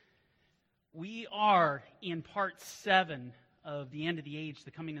We are in part 7 of the end of the age,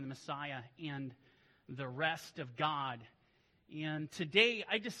 the coming of the Messiah, and the rest of God. And today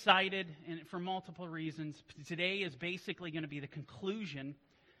I decided, and for multiple reasons, today is basically going to be the conclusion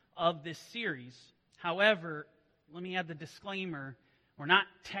of this series. However, let me add the disclaimer, we're not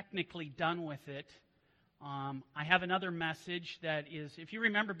technically done with it. I have another message that is, if you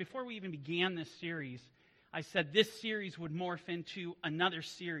remember, before we even began this series, I said this series would morph into another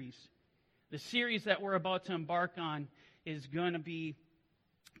series. The series that we're about to embark on is going to be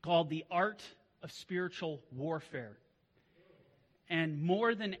called The Art of Spiritual Warfare. And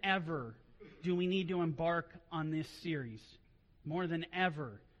more than ever do we need to embark on this series. More than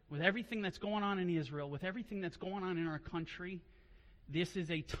ever. With everything that's going on in Israel, with everything that's going on in our country, this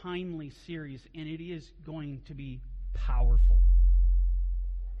is a timely series, and it is going to be powerful.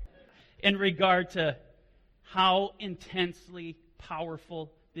 In regard to how intensely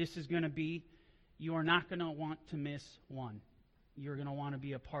powerful this is going to be, you are not going to want to miss one. You're going to want to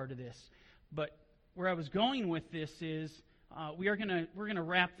be a part of this. But where I was going with this is we're going to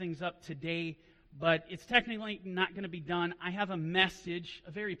wrap things up today, but it's technically not going to be done. I have a message,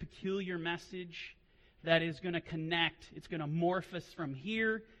 a very peculiar message that is going to connect. It's going to morph us from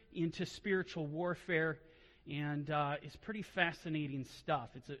here into spiritual warfare, and it's pretty fascinating stuff.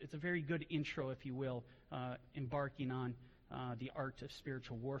 It's a very good intro, if you will, embarking on the art of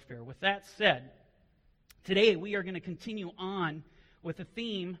spiritual warfare. With that said, today we are going to continue on with a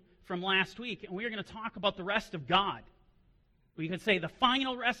theme from last week, and we are going to talk about the rest of God. We could say the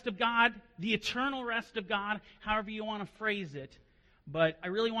final rest of God, the eternal rest of God, however you want to phrase it. But I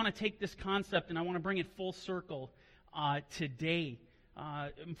really want to take this concept and I want to bring it full circle today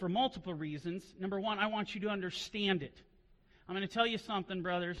for multiple reasons. Number one, I want you to understand it. I'm going to tell you something,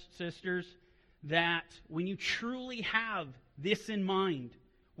 brothers, sisters, that when you truly have this in mind,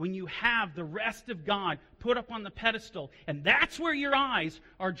 when you have the rest of God put up on the pedestal, and that's where your eyes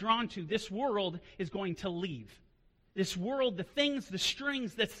are drawn to, this world is going to leave. This world, the things, the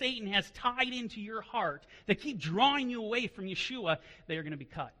strings that Satan has tied into your heart that keep drawing you away from Yeshua, they are going to be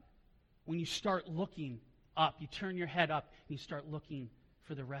cut. When you start looking up, you turn your head up, and you start looking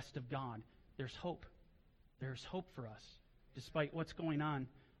for the rest of God, there's hope. There's hope for us, despite what's going on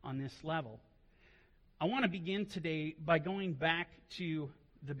this level. I want to begin today by going back to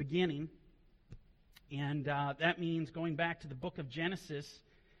the beginning, and that means going back to the book of Genesis,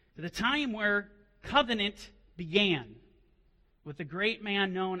 to the time where covenant began with the great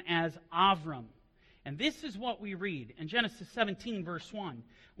man known as Avram. And this is what we read in Genesis 17, verse 1.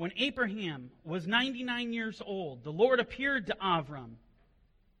 When Abraham was 99 years old, the Lord appeared to Avram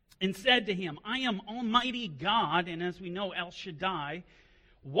and said to him, I am Almighty God, and as we know, El Shaddai.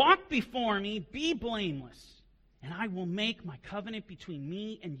 Walk before me, be blameless, and I will make my covenant between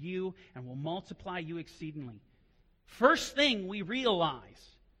me and you, and will multiply you exceedingly. First thing we realize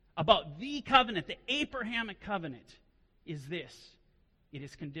about the covenant, the Abrahamic covenant, is this. It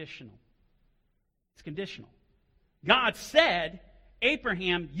is conditional. It's conditional. God said,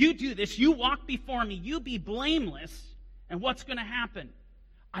 Abraham, you do this, you walk before me, you be blameless, and what's going to happen?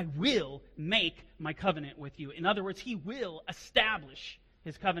 I will make my covenant with you. In other words, he will establish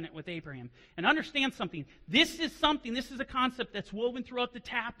his covenant with Abraham. And understand something. This is a concept that's woven throughout the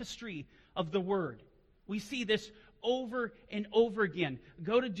tapestry of the Word. We see this over and over again.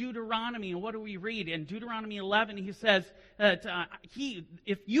 Go to Deuteronomy, and what do we read? In Deuteronomy 11, he says,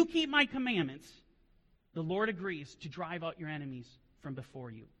 if you keep my commandments, the Lord agrees to drive out your enemies from before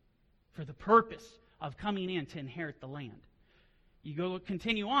you for the purpose of coming in to inherit the land. You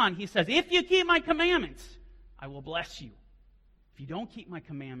continue on, he says, if you keep my commandments, I will bless you. If you don't keep my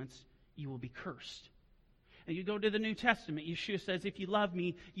commandments, you will be cursed. And you go to the New Testament, Yeshua says, if you love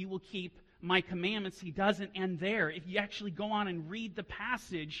me, you will keep my commandments. He doesn't end there. If you actually go on and read the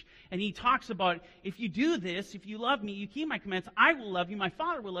passage, and he talks about, if you do this, if you love me, you keep my commandments, I will love you, my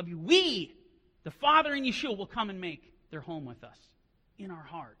Father will love you. We, the Father and Yeshua, will come and make their home with us in our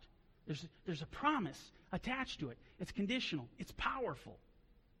heart. There's a promise attached to it. It's conditional. It's powerful.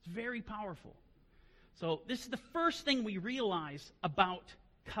 It's very powerful. So this is the first thing we realize about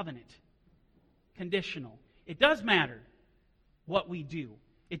covenant. Conditional. It does matter what we do.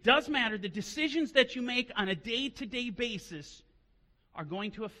 It does matter. The decisions that you make on a day-to-day basis are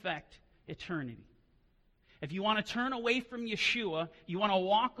going to affect eternity. If you want to turn away from Yeshua, you want to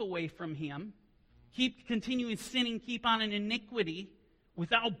walk away from Him, keep continuing sinning, keep on in iniquity,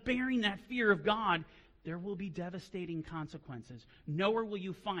 without bearing that fear of God, there will be devastating consequences. Nowhere will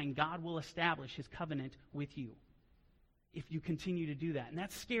you find God will establish His covenant with you if you continue to do that. And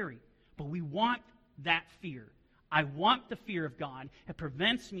that's scary. But we want that fear. I want the fear of God. It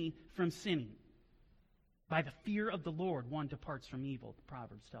prevents me from sinning. By the fear of the Lord, one departs from evil, the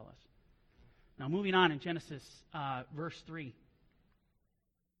Proverbs tell us. Now, moving on in Genesis verse 3.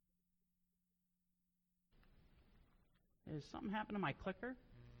 Is something happened to my clicker?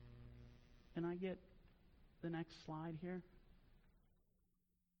 Can I get the next slide here?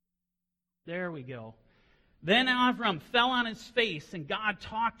 There we go. Then Avram fell on his face, and God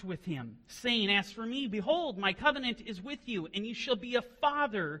talked with him, saying, As for me, behold, my covenant is with you, and you shall be a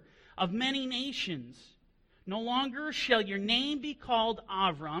father of many nations. No longer shall your name be called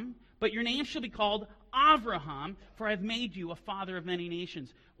Avram, but your name shall be called Avraham, for I have made you a father of many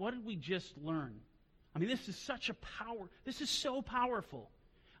nations. What did we just learn? I mean, this is so powerful.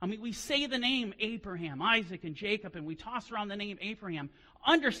 I mean, we say the name Abraham, Isaac, and Jacob, and we toss around the name Abraham.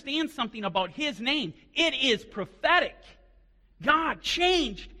 Understand something about his name. It is prophetic. God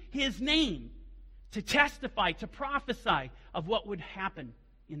changed his name to testify, to prophesy of what would happen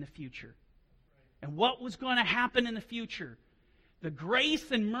in the future. And what was going to happen in the future? The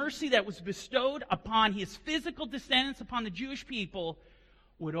grace and mercy that was bestowed upon his physical descendants, upon the Jewish people,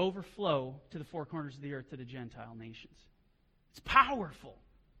 would overflow to the four corners of the earth, to the Gentile nations. It's powerful.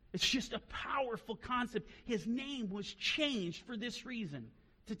 It's just a powerful concept. His name was changed for this reason,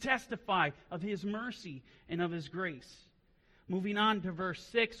 to testify of his mercy and of his grace. Moving on to verse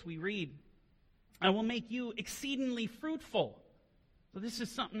 6, we read, I will make you exceedingly fruitful. So this is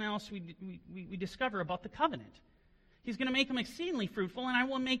something else we discover about the covenant. He's going to make them exceedingly fruitful, and I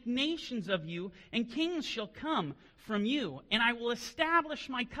will make nations of you, and kings shall come from you. And I will establish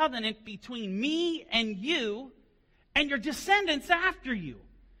my covenant between me and you and your descendants after you.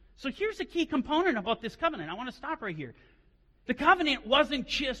 So here's a key component about this covenant. I want to stop right here. The covenant wasn't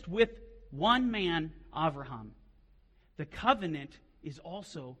just with one man, Abraham. The covenant is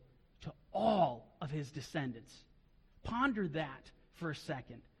also to all of his descendants. Ponder that for a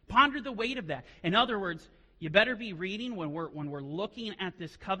second. Ponder the weight of that. In other words, you better be reading when we're looking at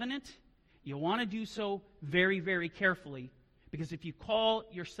this covenant. You want to do so very, very carefully. Because if you call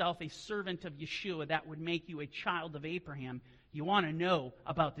yourself a servant of Yeshua, that would make you a child of Abraham. You want to know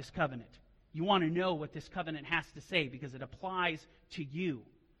about this covenant. You want to know what this covenant has to say because it applies to you,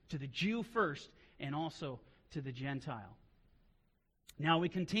 to the Jew first, and also to the Gentile. Now we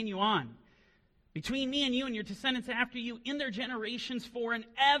continue on. Between me and you and your descendants after you in their generations for an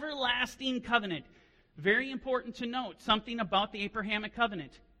everlasting covenant. Very important to note something about the Abrahamic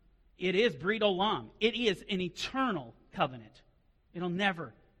covenant. It is Brit Olam. It is an eternal covenant. It'll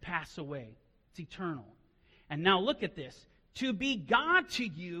never pass away. It's eternal. And now look at this. To be God to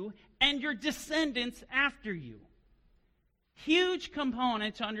you and your descendants after you. Huge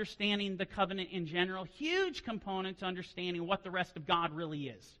component to understanding the covenant in general. Huge component to understanding what the rest of God really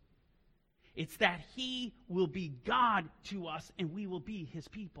is. It's that He will be God to us and we will be His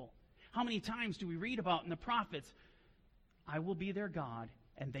people. How many times do we read about in the prophets, I will be their God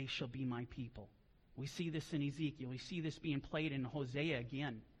and they shall be my people. We see this in Ezekiel. We see this being played in Hosea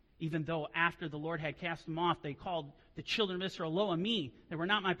again. Even though after the Lord had cast them off, they called the children of Israel, Lo ami, they were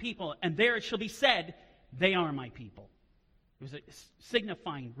not my people. And there it shall be said, they are my people. It was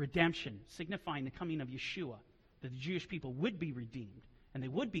signifying redemption, signifying the coming of Yeshua, that the Jewish people would be redeemed and they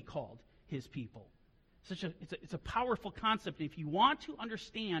would be called His people. It's a powerful concept. And if you want to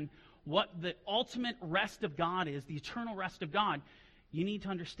understand what the ultimate rest of God is, the eternal rest of God, you need to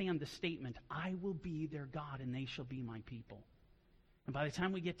understand the statement, I will be their God and they shall be my people. And by the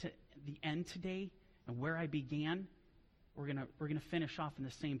time we get to the end today and where I began, we're gonna finish off in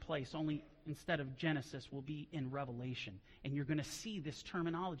the same place. Only instead of Genesis, we'll be in Revelation. And you're going to see this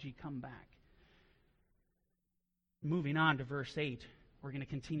terminology come back. Moving on to verse 8, we're going to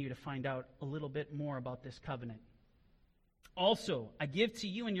continue to find out a little bit more about this covenant. Also, I give to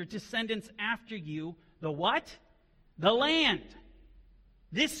you and your descendants after you the what? The land.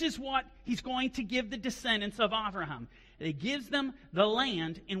 This is what He's going to give the descendants of Abraham. It gives them the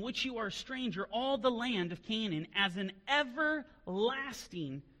land in which you are a stranger, all the land of Canaan, as an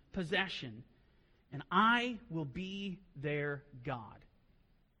everlasting possession. And I will be their God.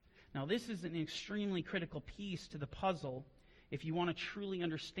 Now, this is an extremely critical piece to the puzzle if you want to truly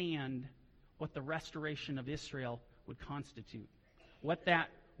understand what the restoration of Israel would constitute, what that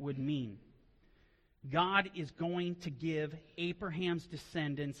would mean. God is going to give Abraham's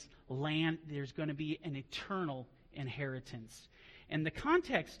descendants land. There's going to be an eternal inheritance. And the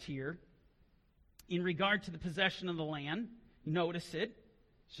context here, in regard to the possession of the land, notice it.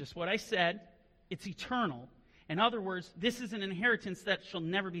 It's just what I said. It's eternal. In other words, this is an inheritance that shall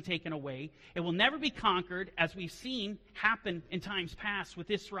never be taken away. It will never be conquered, as we've seen happen in times past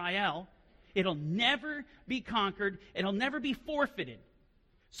with Israel. It'll never be conquered. It'll never be forfeited.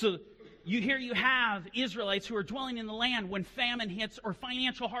 So you have Israelites who are dwelling in the land. When famine hits or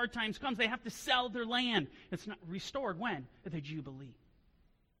financial hard times comes, they have to sell their land. It's not restored when? At the Jubilee.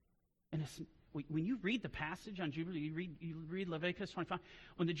 And when you read the passage on Jubilee, you read Leviticus 25,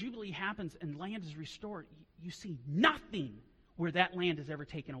 when the Jubilee happens and land is restored, you see nothing where that land is ever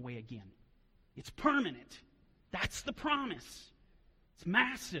taken away again. It's permanent. That's the promise. It's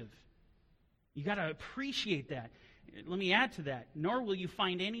massive. You got to appreciate that. Let me add to that. Nor will you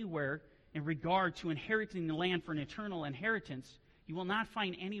find anywhere in regard to inheriting the land for an eternal inheritance, you will not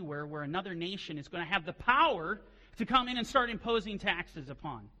find anywhere where another nation is going to have the power to come in and start imposing taxes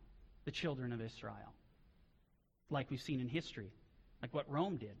upon the children of Israel, like we've seen in history, like what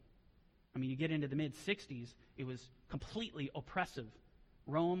Rome did. I mean, you get into the mid-60s, it was completely oppressive.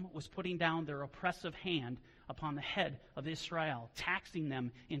 Rome was putting down their oppressive hand upon the head of Israel, taxing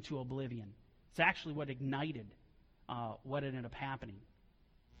them into oblivion. It's actually what ignited what ended up happening.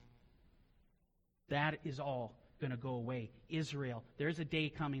 That is all going to go away. Israel, there's a day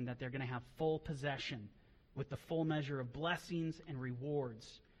coming that they're going to have full possession with the full measure of blessings and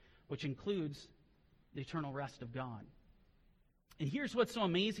rewards, which includes the eternal rest of God. And here's what's so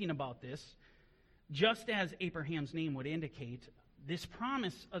amazing about this. Just as Abraham's name would indicate, this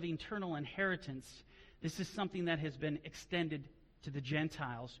promise of eternal inheritance, this is something that has been extended to the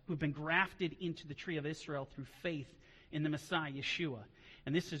Gentiles who have been grafted into the tree of Israel through faith in the Messiah, Yeshua.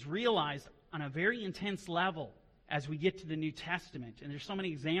 And this is realized on a very intense level as we get to the New Testament. And there's so many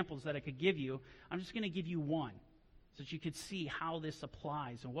examples that I could give you. I'm just going to give you one so that you could see how this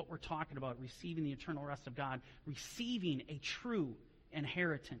applies and what we're talking about, receiving the eternal rest of God, receiving a true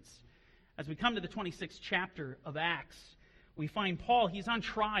inheritance. As we come to the 26th chapter of Acts, we find Paul, he's on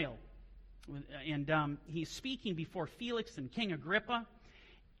trial. And he's speaking before Felix and King Agrippa.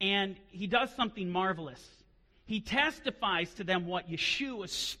 And he does something marvelous. He testifies to them what Yeshua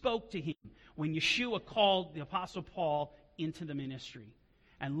spoke to him when Yeshua called the Apostle Paul into the ministry.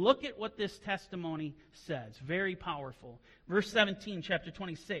 And look at what this testimony says. Very powerful. Verse 17, chapter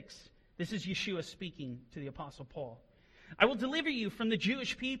 26. This is Yeshua speaking to the Apostle Paul. I will deliver you from the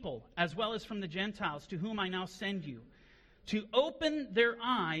Jewish people as well as from the Gentiles to whom I now send you, to open their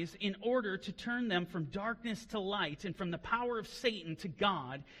eyes in order to turn them from darkness to light and from the power of Satan to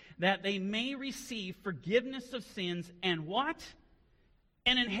God, that they may receive forgiveness of sins and what?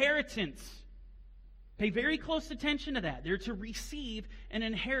 An inheritance. Pay very close attention to that. They're to receive an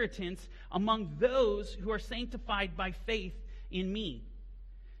inheritance among those who are sanctified by faith in me.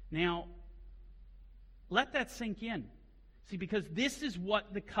 Now, let that sink in. See, because this is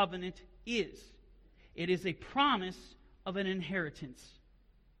what the covenant is. It is a promise of an inheritance.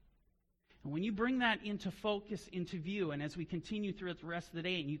 And when you bring that into focus, into view, and as we continue throughout the rest of the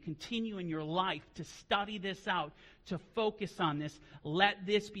day, and you continue in your life to study this out, to focus on this, let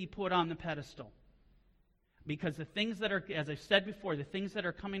this be put on the pedestal. Because the things that are, as I've said before, the things that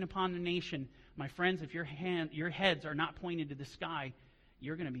are coming upon the nation, my friends, if your heads are not pointed to the sky,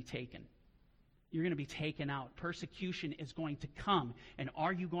 you're going to be taken. You're going to be taken out. Persecution is going to come. And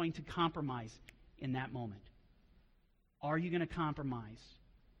are you going to compromise in that moment? Are you going to compromise?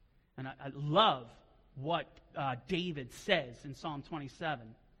 And I love what David says in Psalm 27.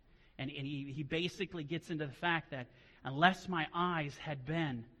 And he basically gets into the fact that unless my eyes had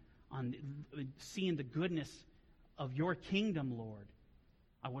been on seeing the goodness of your kingdom, Lord,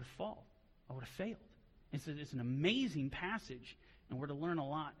 I would fall. I would have failed. It's an amazing passage, and we're to learn a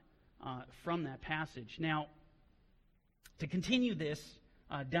lot from that passage. Now, to continue this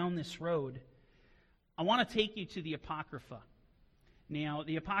down this road, I want to take you to the Apocrypha. Now,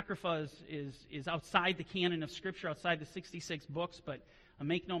 the Apocrypha is outside the canon of Scripture, outside the 66 books, but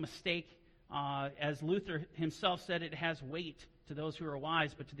make no mistake, as Luther himself said, it has weight to those who are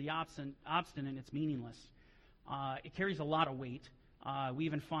wise, but to the obstinate it's meaningless. It carries a lot of weight. We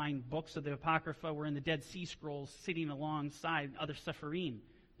even find books of the Apocrypha were in the Dead Sea Scrolls sitting alongside other Sepharim,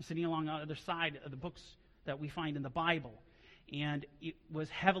 sitting along the other side of the books that we find in the Bible. And it was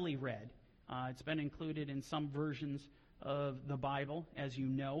heavily read. It's been included in some versions of the Bible, as you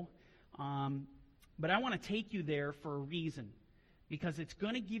know. But I want to take you there for a reason, because it's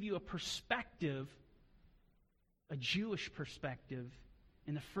going to give you a perspective, a Jewish perspective,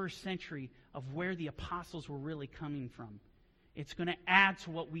 in the first century of where the apostles were really coming from. It's going to add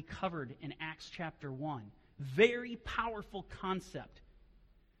to what we covered in Acts chapter 1. Very powerful concept.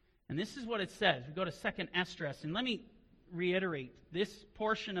 And this is what it says. We go to 2nd Esdras, and let me reiterate, this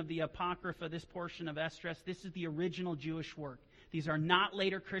portion of the Apocrypha, this portion of Esdras, this is the original Jewish work. These are not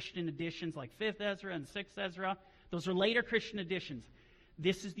later Christian editions like 5th Ezra and 6th Ezra. Those are later Christian editions.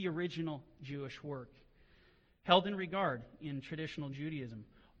 This is the original Jewish work, held in regard in traditional Judaism.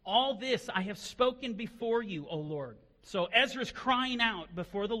 All this I have spoken before you, O Lord. So Ezra's crying out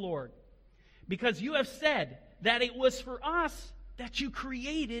before the Lord, because you have said that it was for us that you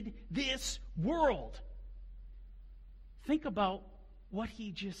created this world. Think about what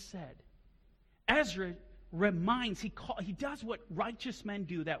he just said. Ezra reminds, he does what righteous men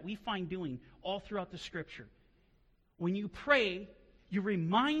do that we find doing all throughout the Scripture. When you pray, you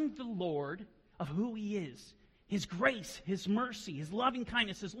remind the Lord of who He is, His grace, His mercy, His loving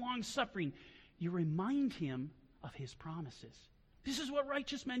kindness, His long-suffering. You remind Him of His promises. This is what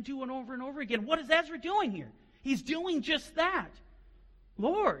righteous men do over and over again. What is Ezra doing here? He's doing just that.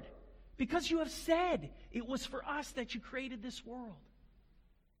 Lord, because you have said it was for us that you created this world.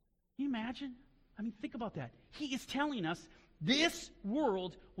 Can you imagine? I mean, think about that. He is telling us this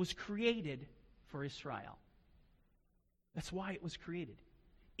world was created for Israel. That's why it was created.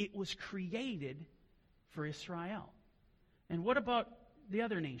 It was created for Israel. And what about the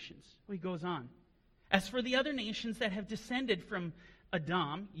other nations? Well, he goes on. As for the other nations that have descended from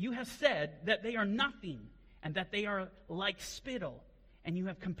Adam, you have said that they are nothing and that they are like spittle, and you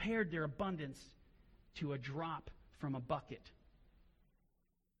have compared their abundance to a drop from a bucket.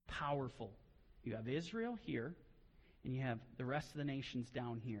 Powerful. You have Israel here, and you have the rest of the nations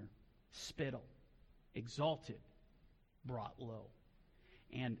down here. Spittle, exalted, brought low.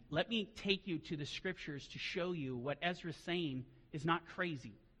 And let me take you to the Scriptures to show you what Ezra's saying is not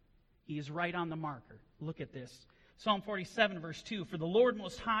crazy. He is right on the marker. Look at this. Psalm 47, verse 2. For the Lord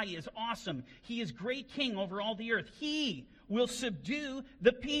Most High is awesome. He is great King over all the earth. He will subdue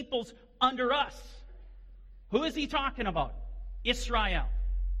the peoples under us. Who is he talking about? Israel.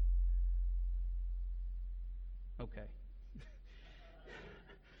 Okay.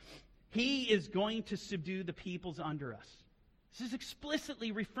 He is going to subdue the peoples under us. This is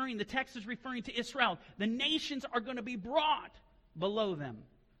explicitly referring, the text is referring to Israel. The nations are going to be brought below them.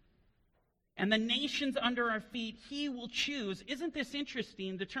 And the nations under our feet, He will choose. Isn't this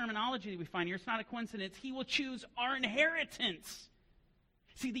interesting, the terminology that we find here? It's not a coincidence. He will choose our inheritance.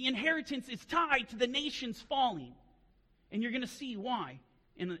 See, the inheritance is tied to the nations falling. And you're going to see why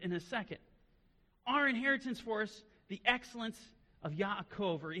in a second. Our inheritance for us, the excellence of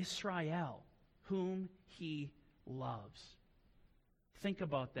Yaakov, or Israel, whom He loves. Think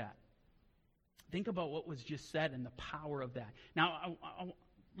about that. Think about what was just said and the power of that. Now,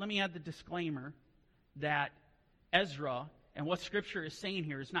 let me add the disclaimer that Ezra and what Scripture is saying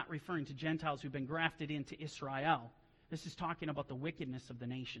here is not referring to Gentiles who've been grafted into Israel. This is talking about the wickedness of the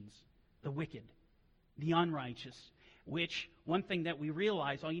nations, the wicked, the unrighteous, which one thing that we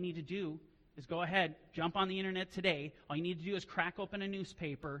realize, all you need to do is go ahead, jump on the internet today. All you need to do is crack open a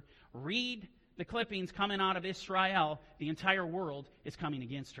newspaper, read the clippings coming out of Israel. The entire world is coming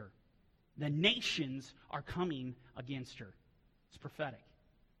against her. The nations are coming against her. It's prophetic.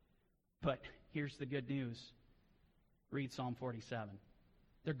 But here's the good news. Read Psalm 47.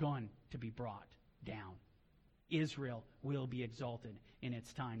 They're going to be brought down. Israel will be exalted in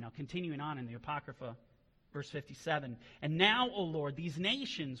its time. Now, continuing on in the Apocrypha, verse 57. And now, O Lord, these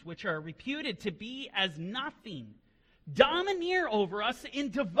nations, which are reputed to be as nothing, domineer over us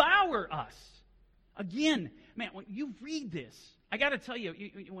and devour us. Again, man, when you read this, I got to tell you,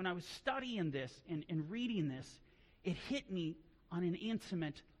 when I was studying this and reading this, it hit me on an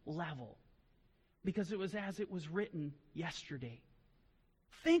intimate level, because it was as it was written yesterday.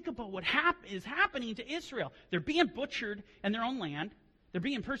 Think about what is happening to Israel. They're being butchered in their own land. They're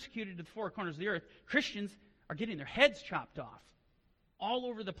being persecuted to the four corners of the earth. Christians are getting their heads chopped off all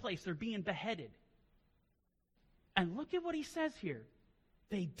over the place. They're being beheaded. And look at what he says here.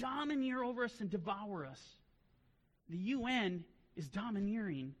 They domineer over us and devour us. The UN is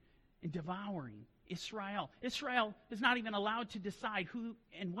domineering and devouring Israel. Israel is not even allowed to decide who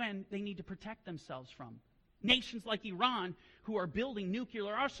and when they need to protect themselves from. Nations like Iran, who are building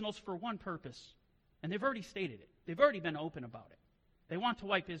nuclear arsenals for one purpose. And they've already stated it. They've already been open about it. They want to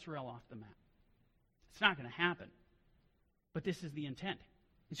wipe Israel off the map. It's not going to happen. But this is the intent.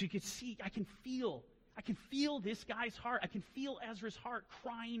 As you can see, I can feel this guy's heart. I can feel Ezra's heart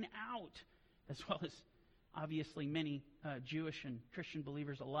crying out, as well as obviously many Jewish and Christian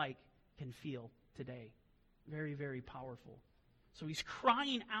believers alike can feel today. Very, very powerful. So he's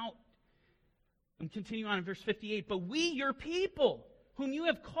crying out. And continue on in verse 58. But we, your people, whom you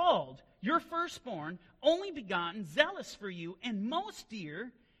have called, your firstborn, only begotten, zealous for you, and most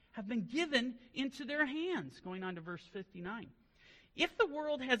dear, have been given into their hands. Going on to verse 59. If the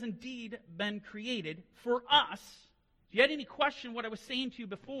world has indeed been created for us, if you had any question what I was saying to you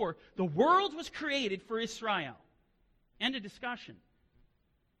before, the world was created for Israel. End of discussion.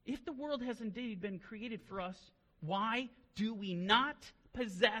 If the world has indeed been created for us, why do we not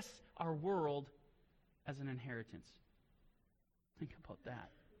possess our world as an inheritance? Think about that.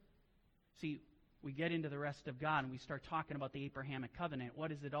 See, we get into the rest of God and we start talking about the Abrahamic covenant.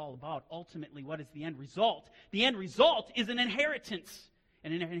 What is it all about? Ultimately, what is the end result? The end result is an inheritance.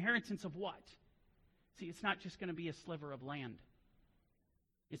 And an inheritance of what? See, it's not just going to be a sliver of land.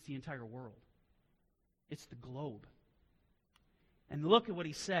 It's the entire world. It's the globe. And look at what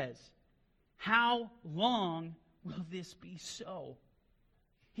he says. How long will this be so?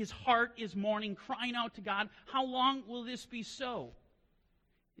 His heart is mourning, crying out to God. How long will this be so?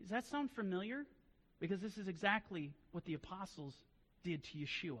 Does that sound familiar? Because this is exactly what the apostles did to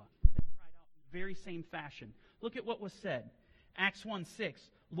Yeshua. They cried out in the very same fashion. Look at what was said. Acts 1:6.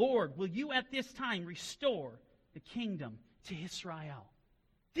 Lord, will you at this time restore the kingdom to Israel?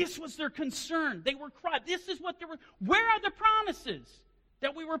 This was their concern. They were crying. This is what they were. Where are the promises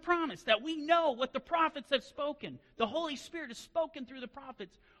that we were promised? That we know what the prophets have spoken. The Holy Spirit has spoken through the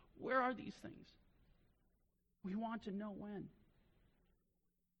prophets. Where are these things? We want to know when.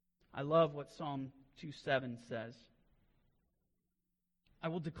 I love what Psalm 2:7 says. I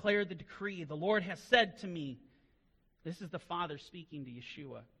will declare the decree. The Lord has said to me. This is the Father speaking to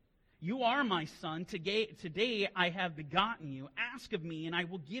Yeshua. You are my son. Today I have begotten you. Ask of me, and I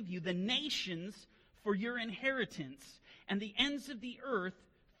will give you the nations for your inheritance, and the ends of the earth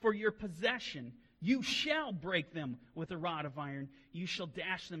for your possession. You shall break them with a rod of iron. You shall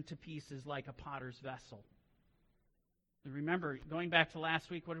dash them to pieces like a potter's vessel. Remember, going back to last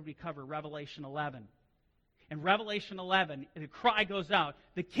week, what did we cover? Revelation 11. In Revelation 11, the cry goes out,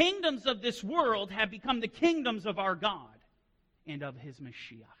 the kingdoms of this world have become the kingdoms of our God and of His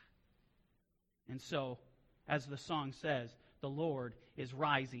Mashiach. And so, as the song says, the Lord is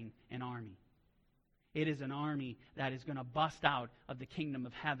rising an army. It is an army that is going to bust out of the kingdom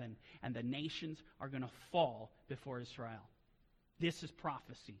of heaven, and the nations are going to fall before Israel. This is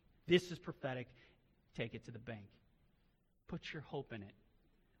prophecy. This is prophetic. Take it to the bank. Put your hope in it.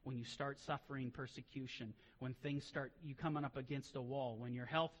 When you start suffering persecution, when things start, you coming up against a wall, when your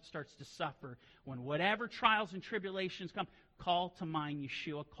health starts to suffer, when whatever trials and tribulations come, call to mind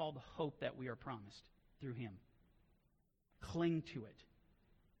Yeshua, call the hope that we are promised through Him. Cling to it.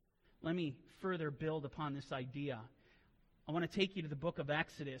 Let me further build upon this idea. I want to take you to the book of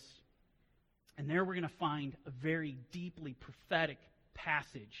Exodus, and there we're going to find a very deeply prophetic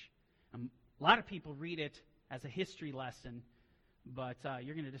passage. A lot of people read it as a history lesson, but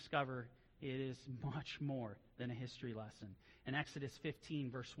you're going to discover it is much more than a history lesson. In Exodus 15,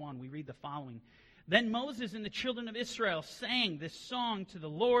 verse 1, we read the following. Then Moses and the children of Israel sang this song to the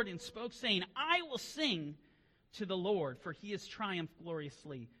Lord and spoke, saying, I will sing to the Lord, for He has triumphed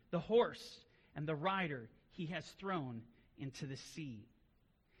gloriously. The horse and the rider He has thrown into the sea.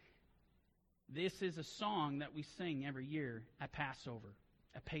 This is a song that we sing every year at Passover,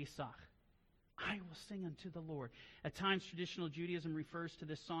 at Pesach. I will sing unto the Lord. At times, traditional Judaism refers to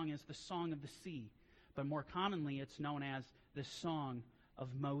this song as the Song of the Sea, but more commonly it's known as the Song of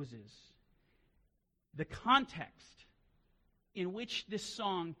Moses. The context in which this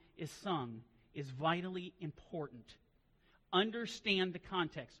song is sung is vitally important. Understand the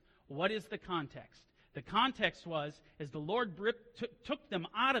context. What is the context? The context was, as the Lord took them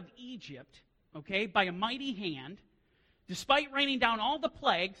out of Egypt, by a mighty hand, despite raining down all the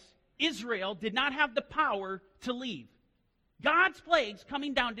plagues, Israel did not have the power to leave. God's plagues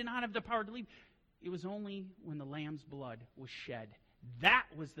coming down did not have the power to leave. It was only when the lamb's blood was shed. That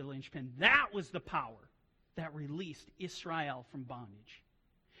was the linchpin. That was the power that released Israel from bondage.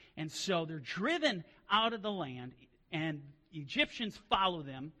 And so they're driven out of the land, and the Egyptians follow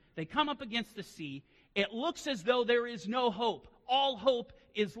them. They come up against the sea. It looks as though there is no hope. All hope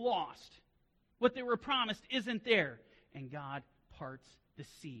is lost. What they were promised isn't there. And God parts the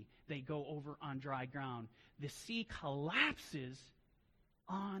sea. They go over on dry ground. The sea collapses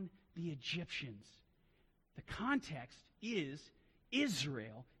on the Egyptians. The context is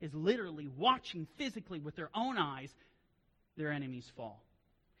Israel is literally watching physically with their own eyes their enemies fall.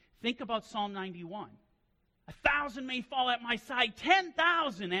 Think about Psalm 91. 1,000 may fall at my side,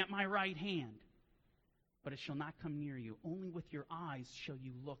 10,000 at my right hand. But it shall not come near you. Only with your eyes shall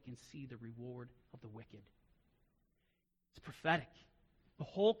you look and see the reward of the wicked. It's prophetic. The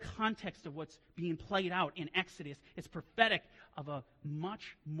whole context of what's being played out in Exodus is prophetic of a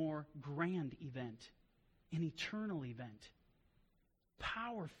much more grand event, an eternal event.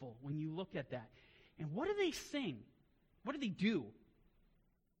 Powerful when you look at that. And what do they sing? What do they do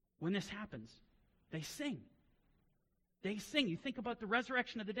when this happens? They sing. They sing. You think about the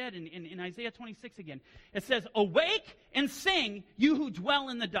resurrection of the dead in Isaiah 26 again. It says, awake and sing, you who dwell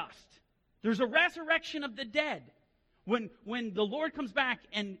in the dust. There's a resurrection of the dead. When the Lord comes back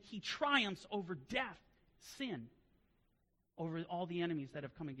and he triumphs over death, sin, over all the enemies that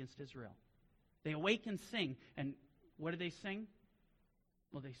have come against Israel. They awake and sing. And what do they sing?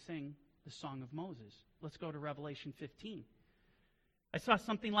 Well, they sing the Song of Moses. Let's go to Revelation 15. I saw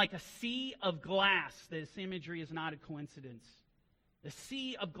something like a sea of glass. This imagery is not a coincidence. The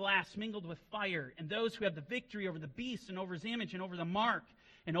sea of glass mingled with fire, and those who have the victory over the beast and over his image and over the mark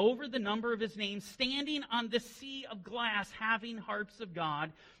and over the number of his name, standing on the sea of glass, having harps of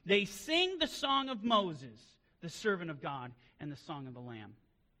God, they sing the song of Moses, the servant of God, and the song of the Lamb.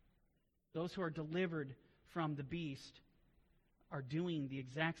 Those who are delivered from the beast are doing the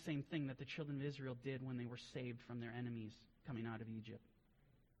exact same thing that the children of Israel did when they were saved from their enemies coming out of Egypt.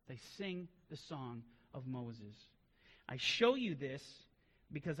 They sing the song of Moses. I show you this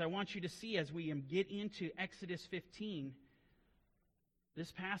because I want you to see as we get into Exodus 15,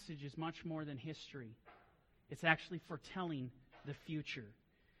 this passage is much more than history. It's actually foretelling the future.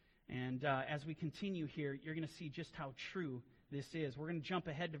 And as we continue here, you're going to see just how true this is. We're going to jump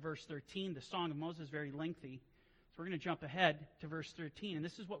ahead to verse 13. The Song of Moses is very lengthy. So we're going to jump ahead to verse 13. And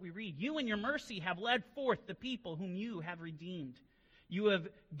this is what we read. You in your mercy have led forth the people whom you have redeemed. You have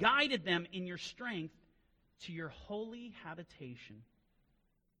guided them in your strength to your holy habitation.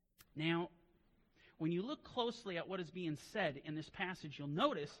 Now, when you look closely at what is being said in this passage, you'll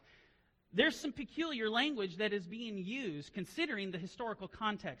notice there's some peculiar language that is being used considering the historical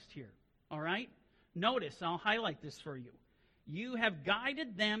context here. All right? Notice, I'll highlight this for you. You have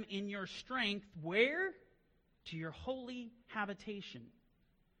guided them in your strength where? To your holy habitation.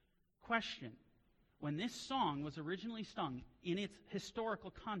 Question. When this song was originally sung in its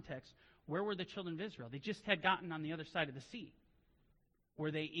historical context, where were the children of Israel? They just had gotten on the other side of the sea.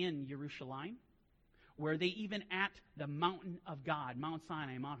 Were they in Jerusalem? Were they even at the mountain of God, Mount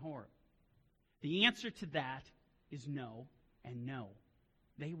Sinai, Mount Horeb? The answer to that is no and no.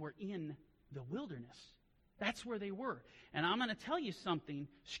 They were in the wilderness. That's where they were. And I'm going to tell you something,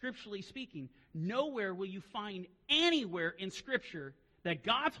 scripturally speaking. Nowhere will you find anywhere in Scripture that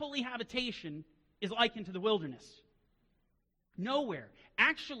God's holy habitation is likened to the wilderness. Nowhere.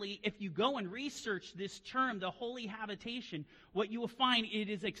 Actually, if you go and research this term, the holy habitation, what you will find, it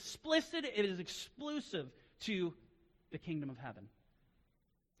is explicit, it is exclusive to the kingdom of heaven.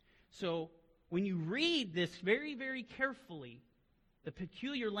 So, when you read this very, very carefully, the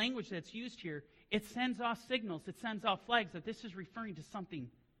peculiar language that's used here, it sends off signals, it sends off flags that this is referring to something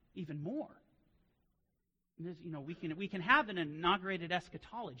even more. This, we can have an inaugurated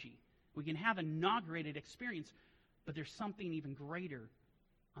eschatology. We can have an inaugurated experience, but there's something even greater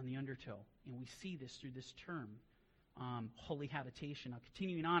on the undertow. And we see this through this term, holy habitation. Now,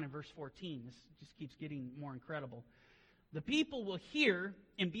 continuing on in verse 14, this just keeps getting more incredible. The people will hear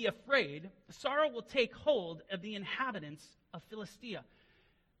and be afraid. Sorrow will take hold of the inhabitants of Philistia.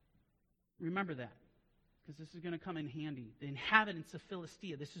 Remember that, because this is going to come in handy. The inhabitants of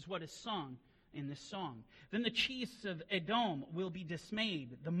Philistia. This is what is sung in this song. Then the chiefs of Edom will be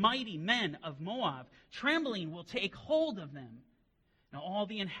dismayed. The mighty men of Moab, trembling, will take hold of them. Now all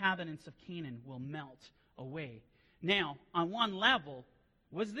the inhabitants of Canaan will melt away. Now, on one level,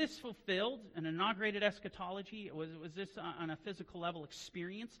 was this fulfilled, an inaugurated eschatology? Was this on a physical level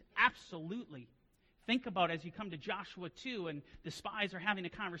experienced? Absolutely. Think about as you come to Joshua 2 and the spies are having a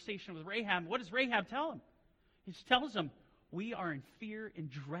conversation with Rahab. What does Rahab tell them? He tells them, we are in fear and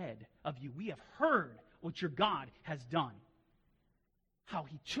dread of you. We have heard what your God has done. How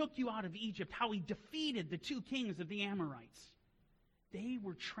he took you out of Egypt, how he defeated the two kings of the Amorites. They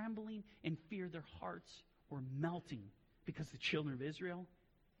were trembling in fear. Their hearts were melting because the children of Israel,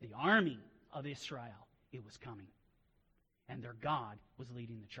 the army of Israel, it was coming. And their God was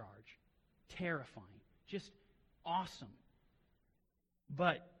leading the charge. Terrifying. Just awesome.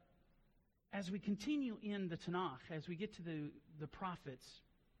 But as we continue in the Tanakh, as we get to the prophets,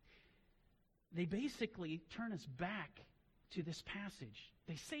 they basically turn us back to this passage.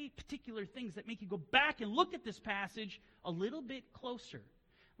 They say particular things that make you go back and look at this passage a little bit closer.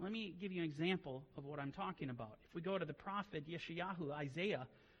 Let me give you an example of what I'm talking about. If we go to the prophet Yeshayahu, Isaiah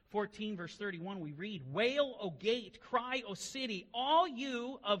 14, verse 31, we read, wail, O gate, cry, O city, all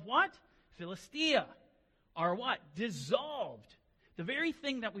you of what? Philistia are what? Dissolved. The very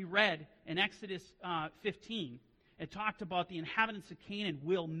thing that we read in Exodus 15, it talked about the inhabitants of Canaan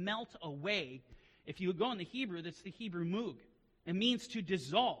will melt away. If you go in the Hebrew, that's the Hebrew mug. It means to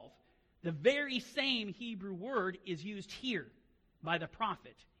dissolve. The very same Hebrew word is used here. by the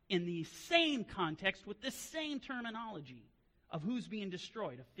prophet in the same context with the same terminology of who's being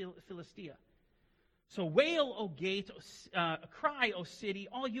destroyed, of Philistia. So wail, O gate, cry, O city,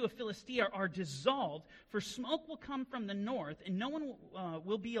 all you of Philistia are dissolved, for smoke will come from the north, and no one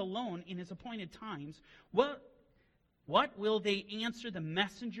will be alone in his appointed times. What will they answer the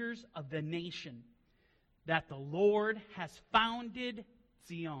messengers of the nation? That the Lord has founded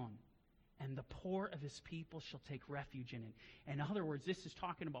Zion, and the poor of his people shall take refuge in it. In other words, this is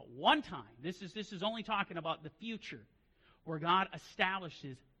talking about one time. This is only talking about the future, where God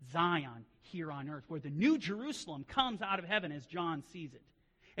establishes Zion here on earth, where the new Jerusalem comes out of heaven as John sees it.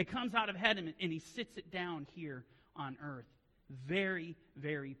 It comes out of heaven and he sits it down here on earth. Very,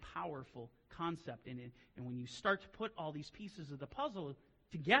 very powerful concept in it. And when you start to put all these pieces of the puzzle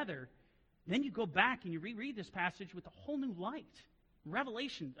together, then you go back and you reread this passage with a whole new light.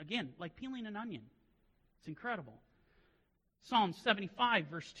 Revelation, again, like peeling an onion. It's incredible. Psalm 75,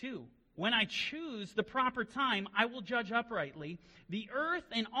 verse 2. When I choose the proper time, I will judge uprightly. The earth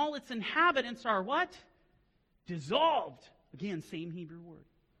and all its inhabitants are what? Dissolved. Again, same Hebrew word.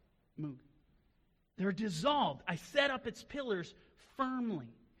 Moog. They're dissolved. I set up its pillars firmly.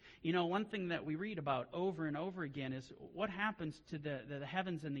 You know, one thing that we read about over and over again is what happens to the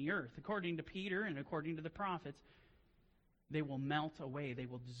heavens and the earth. According to Peter and according to the prophets, they will melt away. They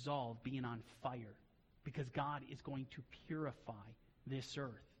will dissolve, being on fire. Because God is going to purify this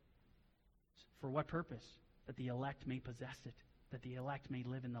earth. For what purpose? That the elect may possess it. That the elect may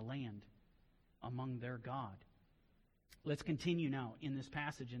live in the land among their God. Let's continue now in this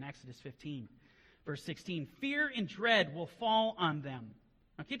passage in Exodus 15. Verse 16. Fear and dread will fall on them.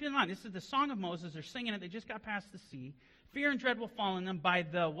 Now keep in mind, this is the song of Moses. They're singing it. They just got past the sea. Fear and dread will fall on them by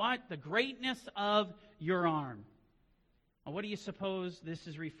the what? The greatness of your arm. Now, what do you suppose this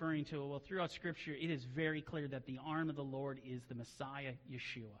is referring to? Well, throughout Scripture, it is very clear that the arm of the Lord is the Messiah,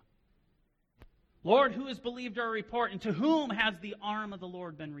 Yeshua. Lord, who has believed our report, and to whom has the arm of the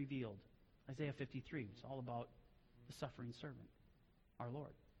Lord been revealed? Isaiah 53. It's all about the suffering servant, our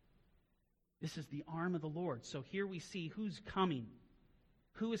Lord. This is the arm of the Lord. So here we see who's coming.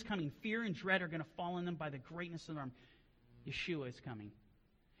 Who is coming? Fear and dread are going to fall on them by the greatness of their arm. Yeshua is coming.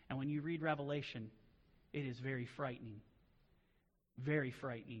 And when you read Revelation, it is very frightening. Very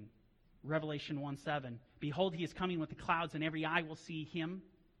frightening. Revelation 1:7. Behold, he is coming with the clouds, and every eye will see him,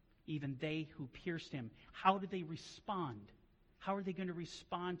 even they who pierced him. How do they respond? How are they going to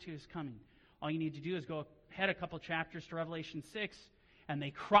respond to his coming? All you need to do is go ahead a couple chapters to Revelation 6, and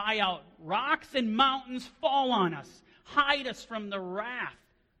they cry out, rocks and mountains fall on us. Hide us from the wrath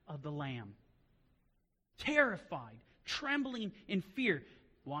of the Lamb. Terrified, trembling in fear.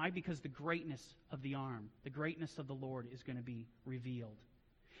 Why? Because the greatness of the arm, the greatness of the Lord is going to be revealed.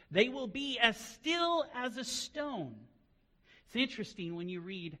 They will be as still as a stone. It's interesting when you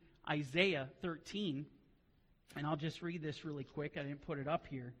read Isaiah 13, and I'll just read this really quick. I didn't put it up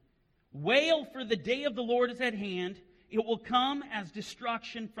here. Wail, for the day of the Lord is at hand. It will come as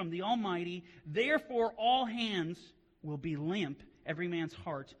destruction from the Almighty. Therefore all hands will be limp. Every man's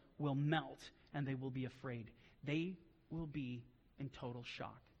heart will melt, and they will be afraid. They will be in total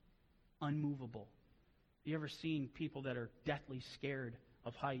shock. Unmovable. You ever seen people that are deathly scared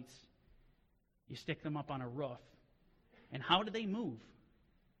of heights? You stick them up on a roof. And how do they move?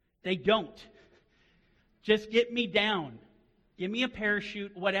 They don't. Just get me down. Give me a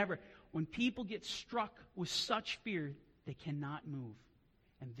parachute, whatever. When people get struck with such fear, they cannot move.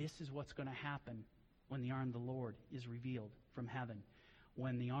 And this is what's going to happen when the arm of the Lord is revealed from heaven.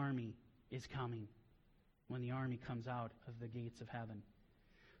 When the army is coming. When the army comes out of the gates of heaven.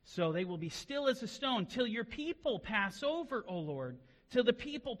 So they will be still as a stone till your people pass over, O Lord. Till the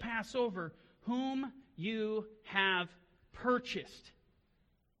people pass over whom you have purchased.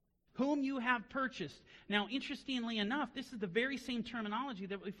 Whom you have purchased. Now, interestingly enough, this is the very same terminology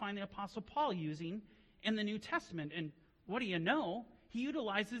that we find the Apostle Paul using in the New Testament. And what do you know? He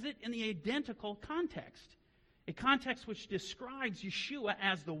utilizes it in the identical context. A context which describes Yeshua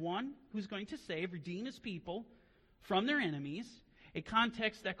as the one who's going to save, redeem his people from their enemies. A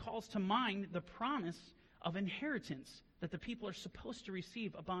context that calls to mind the promise of inheritance that the people are supposed to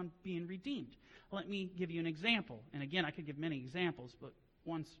receive upon being redeemed. Let me give you an example. And again, I could give many examples, but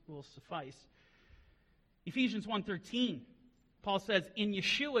one will suffice. Ephesians 1:13, Paul says, in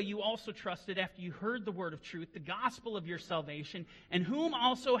Yeshua you also trusted after you heard the word of truth, the gospel of your salvation, and whom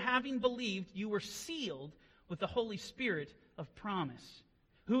also having believed you were sealed with the Holy Spirit of promise,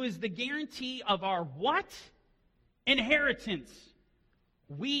 who is the guarantee of our what? Inheritance.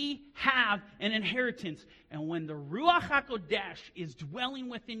 We have an inheritance. And when the Ruach HaKodesh is dwelling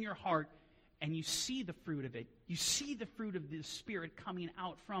within your heart, and you see the fruit of it. You see the fruit of the Spirit coming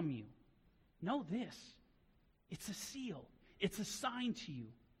out from you. Know this. It's a seal. It's a sign to you.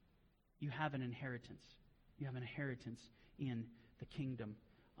 You have an inheritance. You have an inheritance in the kingdom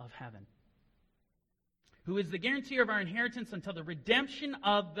of heaven. Who is the guarantor of our inheritance until the redemption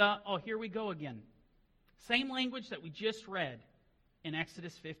of the... Oh, here we go again. Same language that we just read in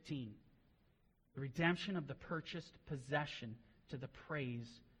Exodus 15. The redemption of the purchased possession to the praise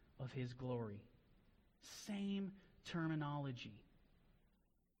of His glory. Same terminology.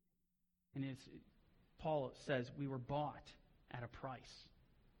 And Paul says we were bought at a price.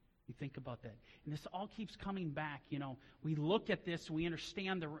 You think about that. And this all keeps coming back. You know, we look at this, we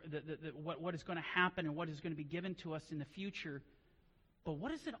understand what is going to happen and what is going to be given to us in the future. But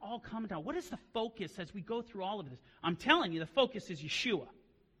what does it all come down? What is the focus as we go through all of this? I'm telling you, the focus is Yeshua.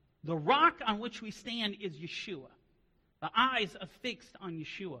 The rock on which we stand is Yeshua. The eyes are fixed on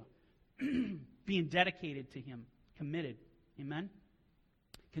Yeshua. Being dedicated to Him. Committed. Amen?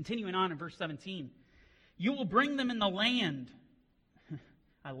 Continuing on in verse 17. You will bring them in the land.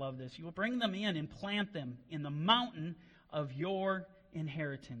 I love this. You will bring them in and plant them in the mountain of your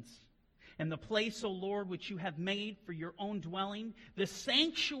inheritance. And the place, O Lord, which you have made for your own dwelling, the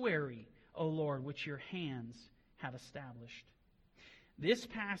sanctuary, O Lord, which your hands have established. This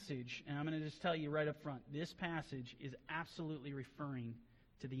passage, and I'm going to just tell you right up front, this passage is absolutely referring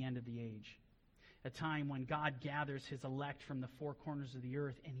to the end of the age. A time when God gathers His elect from the four corners of the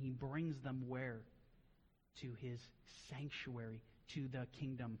earth and He brings them where? To His sanctuary, to the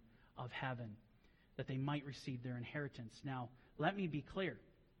kingdom of heaven, that they might receive their inheritance. Now, let me be clear.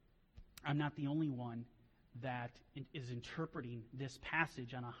 I'm not the only one that is interpreting this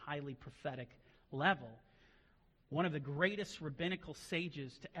passage on a highly prophetic level. One of the greatest rabbinical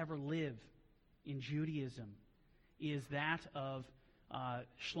sages to ever live in Judaism is that of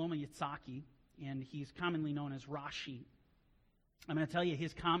Shlomo Yitzhaki, and he's commonly known as Rashi. I'm going to tell you,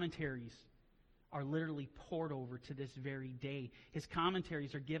 his commentaries are literally poured over to this very day. His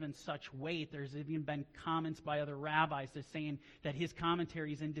commentaries are given such weight. There's even been comments by other rabbis that saying that his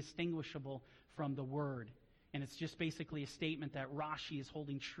commentary is indistinguishable from the Word. And it's just basically a statement that Rashi is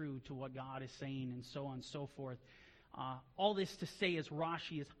holding true to what God is saying, and so on and so forth. All this to say is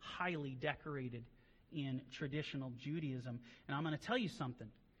Rashi is highly decorated in traditional Judaism. And I'm going to tell you something.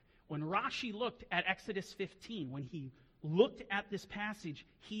 When Rashi looked at Exodus 15, when he looked at this passage,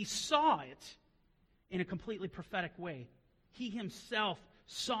 he saw it in a completely prophetic way. He himself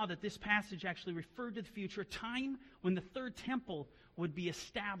saw that this passage actually referred to the future, a time when the third temple would be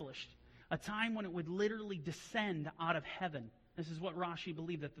established, a time when it would literally descend out of heaven. This is what Rashi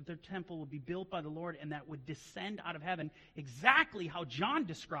believed, that the third temple would be built by the Lord and that would descend out of heaven, exactly how John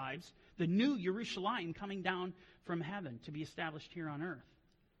describes the new Jerusalem coming down from heaven to be established here on earth.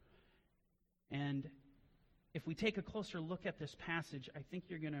 And if we take a closer look at this passage, I think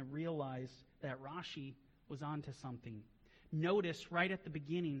you're going to realize that Rashi was onto something. Notice right at the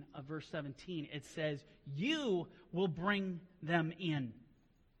beginning of verse 17, it says, you will bring them in.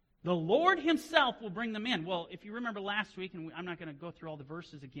 The Lord Himself will bring them in. Well, if you remember last week, and I'm not going to go through all the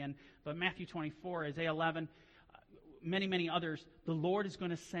verses again, but Matthew 24, Isaiah 11, many, many others, the Lord is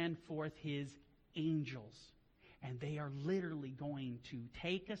going to send forth His angels. And they are literally going to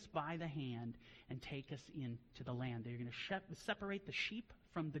take us by the hand and take us into the land. They're going to separate the sheep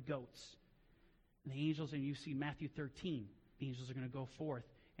from the goats. And the angels, and you see Matthew 13, the angels are going to go forth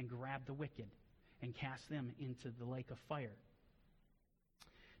and grab the wicked and cast them into the lake of fire.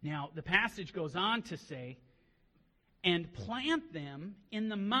 Now, the passage goes on to say, and plant them in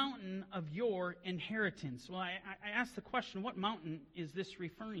the mountain of your inheritance. Well, I asked the question, what mountain is this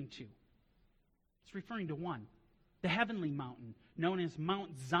referring to? It's referring to one. The heavenly mountain, known as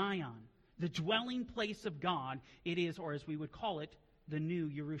Mount Zion, the dwelling place of God. It is, or as we would call it, the new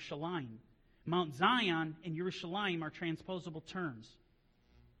Jerusalem. Mount Zion and Jerusalem are transposable terms.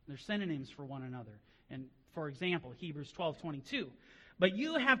 They're synonyms for one another. And for example, Hebrews 12:22. But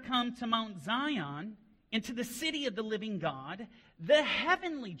you have come to Mount Zion, into the city of the living God, the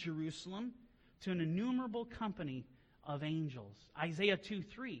heavenly Jerusalem, to an innumerable company of angels. Isaiah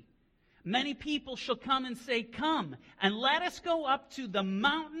 2:3. Many people shall come and say, come, and let us go up to the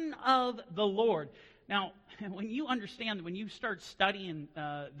mountain of the Lord. Now, when you understand, when you start studying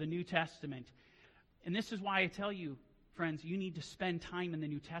the New Testament, and this is why I tell you, friends, you need to spend time in the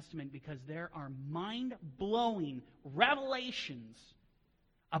New Testament, because there are mind-blowing revelations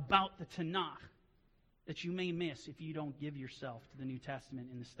about the Tanakh that you may miss if you don't give yourself to the New Testament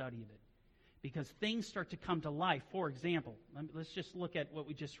in the study of it. Because things start to come to life. For example, let's just look at what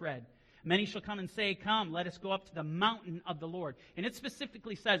we just read. Many shall come and say, come, let us go up to the mountain of the Lord. And it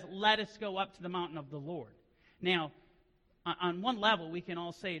specifically says, let us go up to the mountain of the Lord. Now, on one level, we can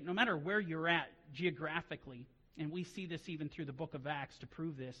all say, no matter where you're at geographically, and we see this even through the book of Acts to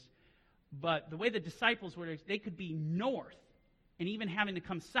prove this, but the way the disciples were, they could be north and even having to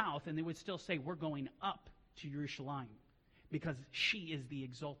come south, and they would still say, we're going up to Jerusalem because she is the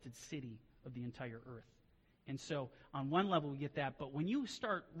exalted city of the entire earth. And so on one level we get that, but when you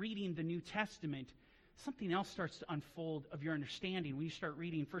start reading the New Testament, something else starts to unfold of your understanding. When you start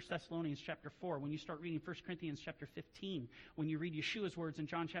reading 1 Thessalonians chapter 4, when you start reading 1 Corinthians chapter 15, when you read Yeshua's words in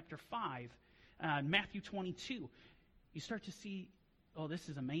John chapter 5, Matthew 22, you start to see, oh, this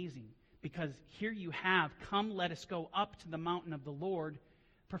is amazing. Because here you have, come, let us go up to the mountain of the Lord.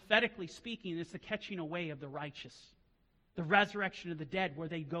 Prophetically speaking, it's the catching away of the righteous. The resurrection of the dead, where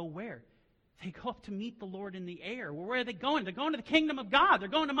they go where? They go up to meet the Lord in the air. Well, where are they going? They're going to the kingdom of God. They're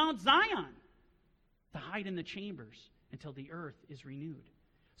going to Mount Zion to hide in the chambers until the earth is renewed.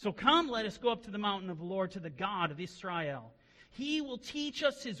 So come, let us go up to the mountain of the Lord, to the God of Israel. He will teach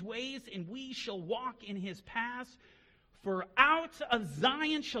us his ways, and we shall walk in his paths. For out of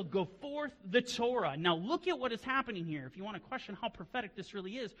Zion shall go forth the Torah. Now look at what is happening here. If you want to question how prophetic this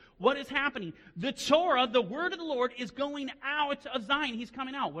really is, what is happening? The Torah, the word of the Lord, is going out of Zion. He's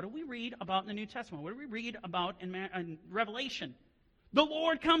coming out. What do we read about in the New Testament? What do we read about in Revelation? The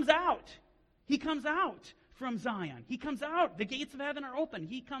Lord comes out. He comes out from Zion. He comes out. The gates of heaven are open.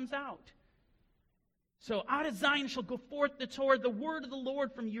 He comes out. So out of Zion shall go forth the Torah, the word of the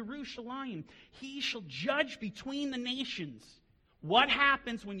Lord from Jerusalem. He shall judge between the nations. What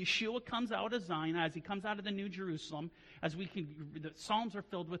happens when Yeshua comes out of Zion, as he comes out of the New Jerusalem, the Psalms are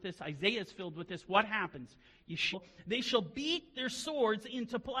filled with this, Isaiah is filled with this, what happens? They shall beat their swords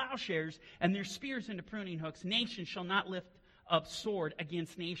into plowshares and their spears into pruning hooks. Nation shall not lift up sword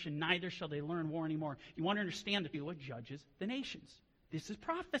against nation, neither shall they learn war anymore. You want to understand that Yeshua judges the nations. This is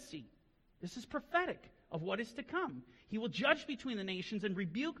prophecy. This is prophetic of what is to come. He will judge between the nations and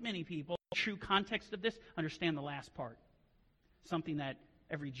rebuke many people. The true context of this, understand the last part. Something that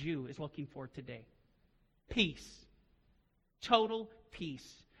every Jew is looking for today. Peace. Total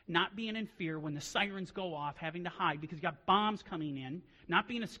peace. Not being in fear when the sirens go off, having to hide because you got bombs coming in. Not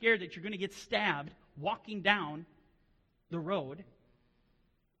being scared that you're going to get stabbed walking down the road.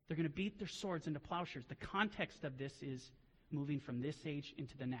 They're going to beat their swords into plowshares. The context of this is moving from this age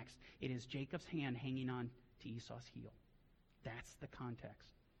into the next. It is Jacob's hand hanging on to Esau's heel. That's the context.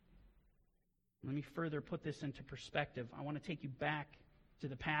 Let me further put this into perspective. I want to take you back to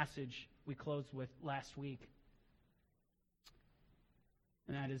the passage we closed with last week.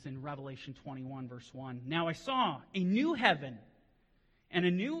 And that is in Revelation 21, verse 1. Now I saw a new heaven and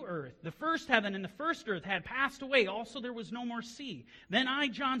a new earth. The first heaven and the first earth had passed away. Also there was no more sea. Then I,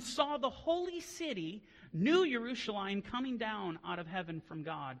 John, saw the holy city, New Jerusalem, coming down out of heaven from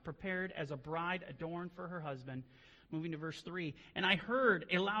God, prepared as a bride adorned for her husband. Moving to verse 3. And I heard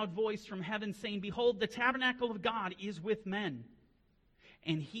a loud voice from heaven saying, behold, the tabernacle of God is with men.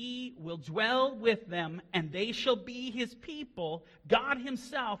 And he will dwell with them, and they shall be his people. God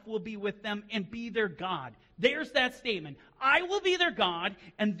himself will be with them and be their God. There's that statement. I will be their God,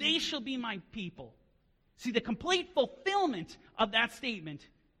 and they shall be my people. See, the complete fulfillment of that statement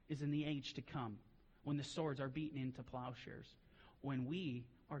is in the age to come, when the swords are beaten into plowshares, when we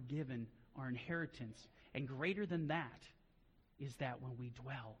are given our inheritance. And greater than that is that when we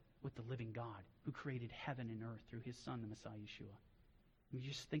dwell with the living God who created heaven and earth through his Son, the Messiah, Yeshua. You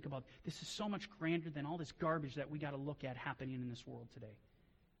just think about, this is so much grander than all this garbage that we got to look at happening in this world today.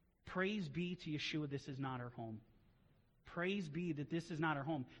 Praise be to Yeshua, this is not our home. Praise be that this is not our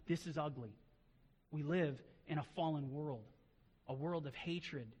home. This is ugly. We live in a fallen world, a world of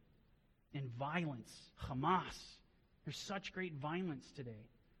hatred and violence. Hamas. There's such great violence today.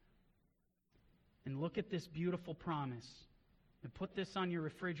 And look at this beautiful promise. And put this on your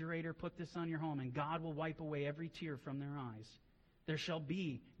refrigerator, put this on your home, and God will wipe away every tear from their eyes. There shall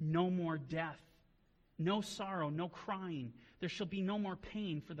be no more death, no sorrow, no crying. There shall be no more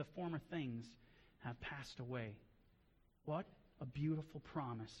pain, for the former things have passed away. What a beautiful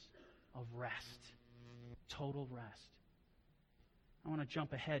promise of rest, total rest. I want to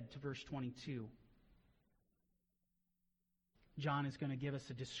jump ahead to verse 22. John is going to give us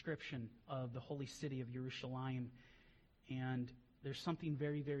a description of the holy city of Jerusalem, and there's something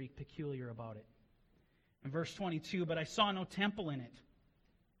very, very peculiar about it. In verse 22, but I saw no temple in it.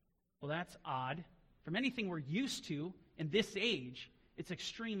 Well, that's odd. From anything we're used to in this age, it's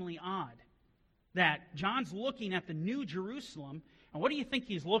extremely odd that John's looking at the New Jerusalem, And what do you think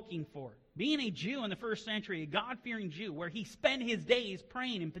he's looking for? Being a Jew in the first century, a God-fearing Jew, where he spent his days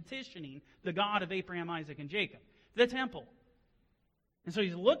praying and petitioning the God of Abraham, Isaac, and Jacob, the temple. And so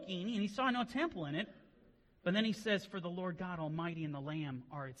he's looking, and he saw no temple in it. But then he says, for the Lord God Almighty and the Lamb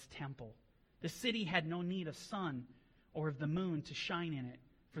are its temple. The city had no need of sun or of the moon to shine in it,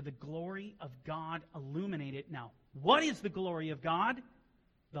 for the glory of God illuminated it. Now, what is the glory of God?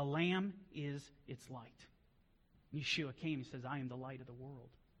 The Lamb is its light. Yeshua came, he says, I am the light of the world.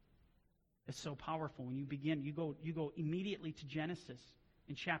 It's so powerful. When you begin, you go immediately to Genesis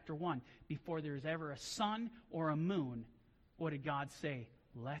in chapter 1. Before there is ever a sun or a moon, what did God say?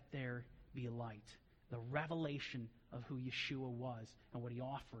 Let there be light. The revelation of who Yeshua was and what he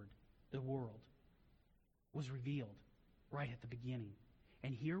offered the world was revealed right at the beginning.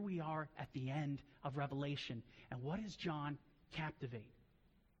 And here we are at the end of Revelation. And what does John captivate?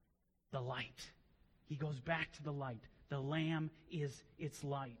 The light. He goes back to the light. The Lamb is its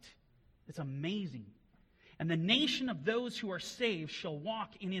light. It's amazing. And the nation of those who are saved shall walk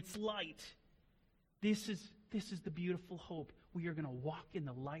in its light. This is the beautiful hope. We are going to walk in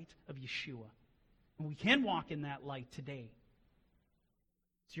the light of Yeshua. And we can walk in that light today.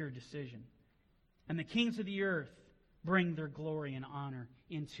 It's your decision. And the kings of the earth bring their glory and honor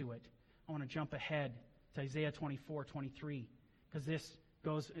into it. I want to jump ahead to Isaiah 24:23, because this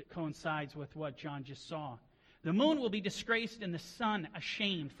coincides with what John just saw. The moon will be disgraced and the sun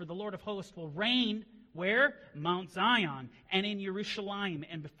ashamed, for the Lord of hosts will reign where? Mount Zion and in Jerusalem,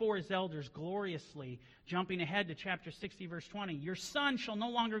 and before his elders gloriously. Jumping ahead to chapter 60, verse 20. Your sun shall no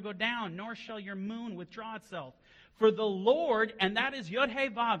longer go down, nor shall your moon withdraw itself. For the Lord, and that is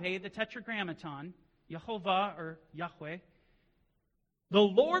Yod-Heh-Vav-Heh, the Tetragrammaton, Yehovah or Yahweh, the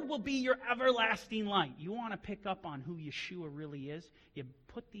Lord will be your everlasting light. You want to pick up on who Yeshua really is? You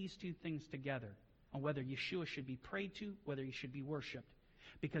put these two things together on whether Yeshua should be prayed to, whether he should be worshipped.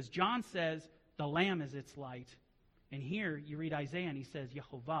 Because John says the Lamb is its light. And here you read Isaiah and he says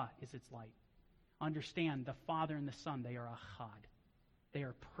Yehovah is its light. Understand, the Father and the Son, they are achad. They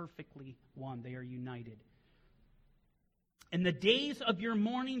are perfectly one. They are united. And the days of your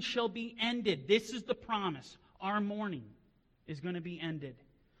mourning shall be ended. This is the promise. Our mourning is going to be ended.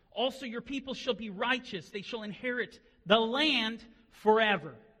 Also your people shall be righteous. They shall inherit the land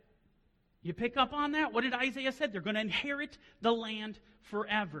forever. You pick up on that? What did Isaiah say? They're going to inherit the land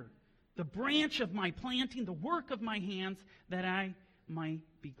forever. The branch of my planting, the work of my hands, that I might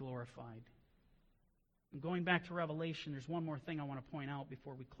be glorified. And going back to Revelation, there's one more thing I want to point out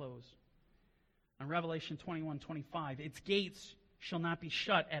before we close. In Revelation 21:25, its gates shall not be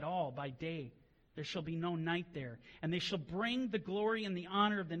shut at all by day. There shall be no night there. And they shall bring the glory and the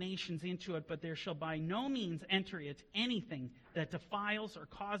honor of the nations into it, but there shall by no means enter it anything that defiles or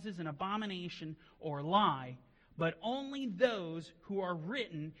causes an abomination or lie, but only those who are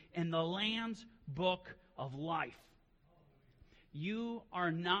written in the Lamb's book of life. You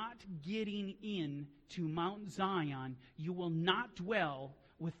are not getting in to Mount Zion. You will not dwell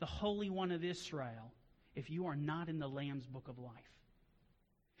with the Holy One of Israel if you are not in the Lamb's book of life.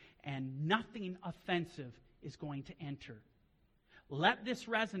 And nothing offensive is going to enter. Let this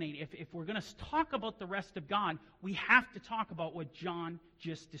resonate. If we're going to talk about the rest of God, we have to talk about what John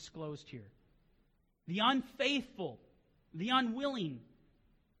just disclosed here. The unfaithful, the unwilling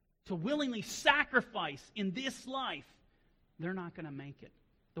to willingly sacrifice in this life, they're not going to make it.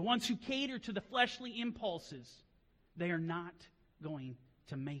 The ones who cater to the fleshly impulses, they are not going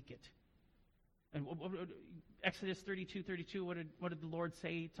to make it. And Exodus 32:32, what did the Lord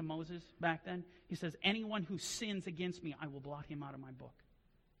say to Moses back then? He says, anyone who sins against me, I will blot him out of my book.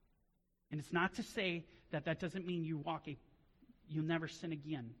 And it's not to say that doesn't mean you'll never sin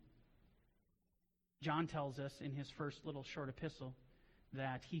again. John tells us in his first little short epistle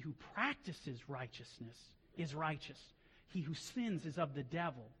that he who practices righteousness is righteous. He who sins is of the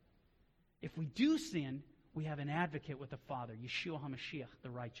devil. If we do sin, we have an advocate with the Father, Yeshua HaMashiach, the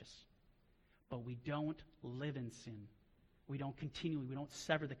righteous. But we don't live in sin. We don't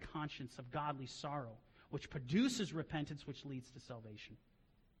sever the conscience of godly sorrow, which produces repentance, which leads to salvation.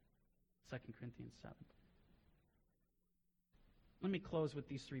 2 Corinthians 7. Let me close with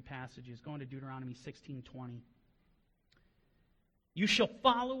these three passages, going to Deuteronomy 16:20. You shall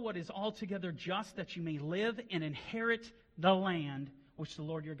follow what is altogether just, that you may live and inherit the land which the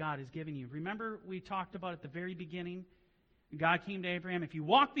Lord your God has given you. Remember, we talked about at the very beginning, God came to Abraham, if you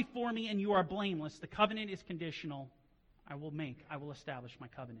walk before me and you are blameless, the covenant is conditional. I will establish my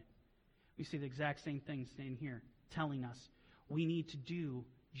covenant. We see the exact same things in here, telling us we need to do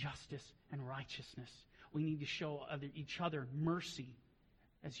justice and righteousness. We need to show each other mercy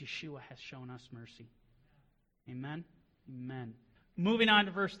as Yeshua has shown us mercy. Amen? Amen. Moving on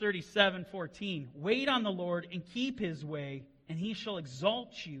to verse 37:14. Wait on the Lord and keep his way, and he shall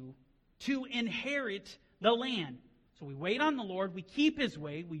exalt you to inherit the land. So we wait on the Lord, we keep his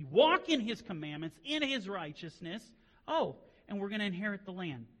way, we walk in his commandments, in his righteousness. Oh, and we're going to inherit the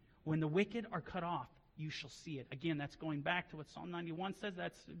land. When the wicked are cut off, you shall see it. Again, that's going back to what Psalm 91 says.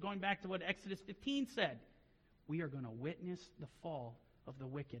 That's going back to what Exodus 15 said. We are going to witness the fall of the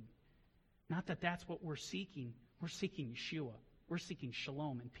wicked. Not that that's what we're seeking. We're seeking Yeshua. We're seeking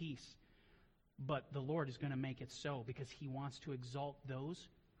shalom and peace. But the Lord is going to make it so because he wants to exalt those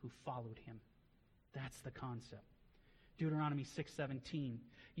who followed him. That's the concept. Deuteronomy 6:17.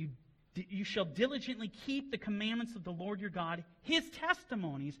 You shall diligently keep the commandments of the Lord your God, his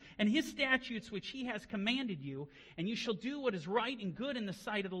testimonies, and his statutes which he has commanded you, and you shall do what is right and good in the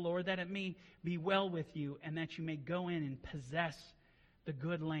sight of the Lord, that it may be well with you, and that you may go in and possess the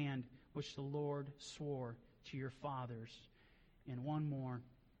good land which the Lord swore to your fathers. And one more.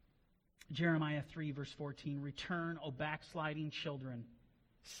 Jeremiah 3, verse 14. Return, O backsliding children,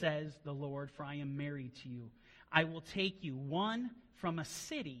 says the Lord, for I am married to you. I will take you, one from a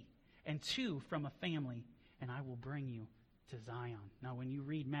city, and two from a family, and I will bring you to Zion. Now, when you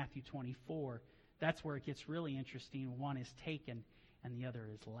read Matthew 24, that's where it gets really interesting. One is taken, and the other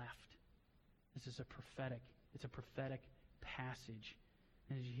is left. This is it's a prophetic passage.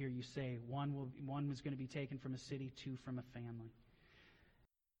 And as you hear you say, one was going to be taken from a city, two from a family.